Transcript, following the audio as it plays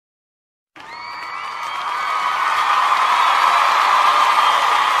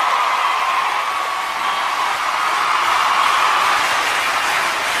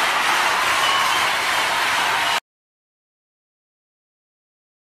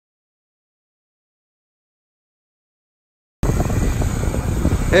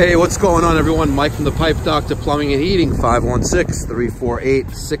Hey, what's going on, everyone? Mike from the Pipe Doctor Plumbing and Heating,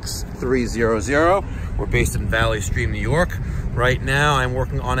 516-348-6300. We're based in Valley Stream, New York. Right now, I'm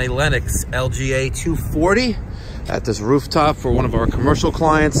working on a Lennox LGA240 at this rooftop for one of our commercial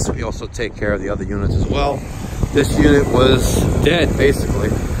clients. We also take care of the other units as well. This unit was dead,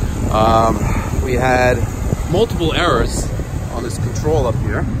 basically. We had multiple errors on this control up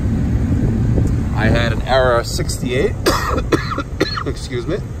here. I had an error 68. Excuse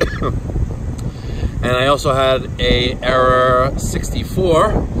me. And I also had a error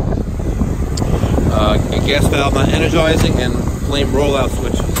 64, a gas valve not energizing and flame rollout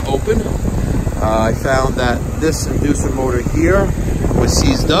switch is open. I found that this inducer motor here was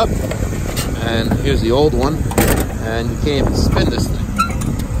seized up, and here's the old one, and you can't even spin this thing.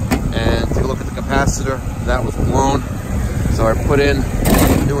 And take a look at the capacitor, that was blown. So I put in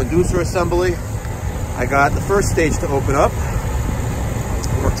a new inducer assembly. I got the first stage to open up.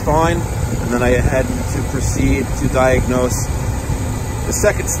 Worked fine, and then I had to proceed to diagnose the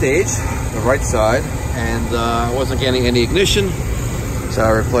second stage, the right side, and I wasn't getting any ignition, so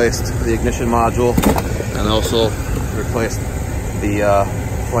I replaced the ignition module and also replaced the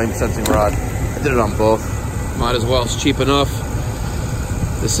flame sensing rod. I did it on both. Might as well, it's cheap enough.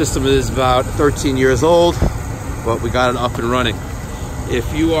 The system is about 13 years old, but we got it up and running.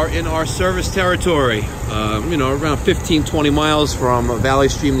 If you are in our service territory, around 15-20 miles from Valley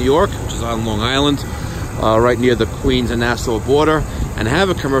Stream, New York, which is on Long Island, right near the Queens and Nassau border, and have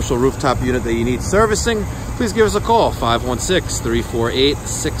a commercial rooftop unit that you need servicing, please give us a call,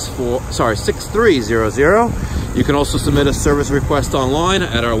 516-348-6300. You can also submit a service request online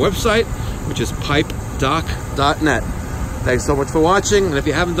at our website, which is pipedoc.net. Thanks so much for watching, and if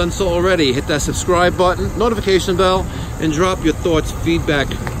you haven't done so already, hit that subscribe button, notification bell, and drop your thoughts, feedback,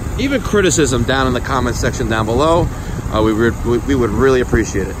 even criticism down in the comment section down below. We would really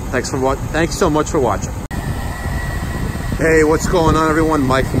appreciate it. Thanks so much for watching. Hey, what's going on, everyone?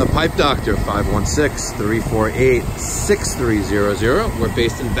 Mike from the Pipe Doctor, 516-348-6300. We're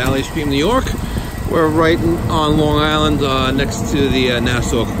based in Valley Stream, New York. We're right on Long Island, next to the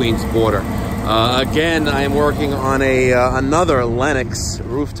Nassau-Queens border. Again, I am working on another Lennox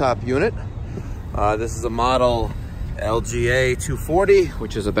rooftop unit. This is a model LGA240,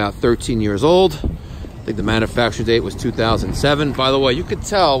 which is about 13 years old. I think the manufacture date was 2007. By the way, you could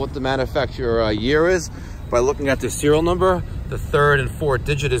tell what the manufacturer year is by looking at the serial number. The third and fourth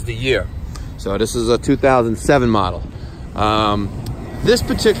digit is the year. So this is a 2007 model. This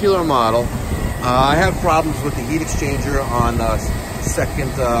particular model, I have problems with the heat exchanger on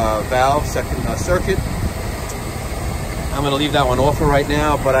second valve, second circuit. I'm going to leave that one off for right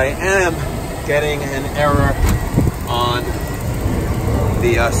now, but I am getting an error on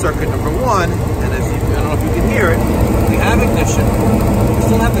the circuit number one, and I don't know if you can hear it, we have ignition. We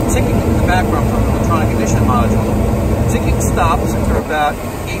still have the ticking in the background from the electronic ignition module. Ticking stops after about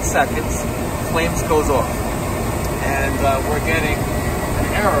 8 seconds, flames goes off, and we're getting an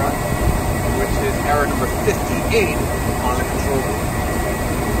error, which is error number 58 on the control board.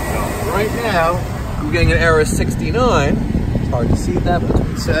 So right now, I'm getting an error 69. It's hard to see that, but that's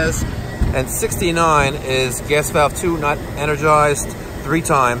what it says. And 69 is gas valve 2 not energized 3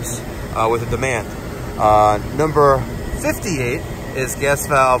 times with a demand. Number 58 is gas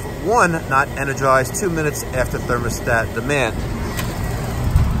valve 1 not energized 2 minutes after thermostat demand.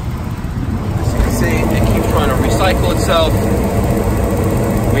 As you can see, it keeps trying to recycle itself.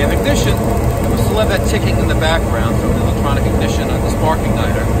 We have ignition, and we still have that ticking in the background from the electronic ignition on the spark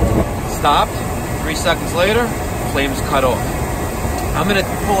igniter. Stopped. 3 seconds later, flames cut off. I'm going to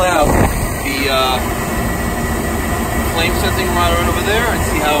pull out the flame sensing rod right over there and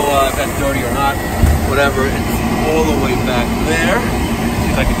see how if that's dirty or not. Whatever, it's all the way back there.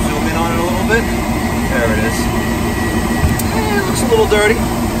 See if I can zoom in on it a little bit. There it is. It looks a little dirty,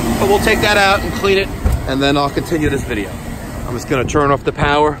 but we'll take that out and clean it, and then I'll continue this video. I'm just going to turn off the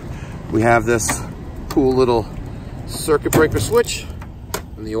power. We have this cool little circuit breaker switch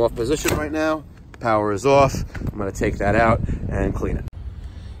in the off position right now. Power is off. I'm going to take that out and clean it.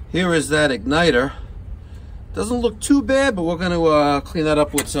 Here is that igniter. Doesn't look too bad, but we're going to clean that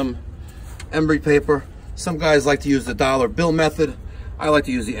up with some emery paper. Some guys like to use the dollar bill method. I like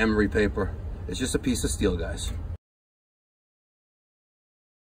to use the emery paper. It's just a piece of steel, guys.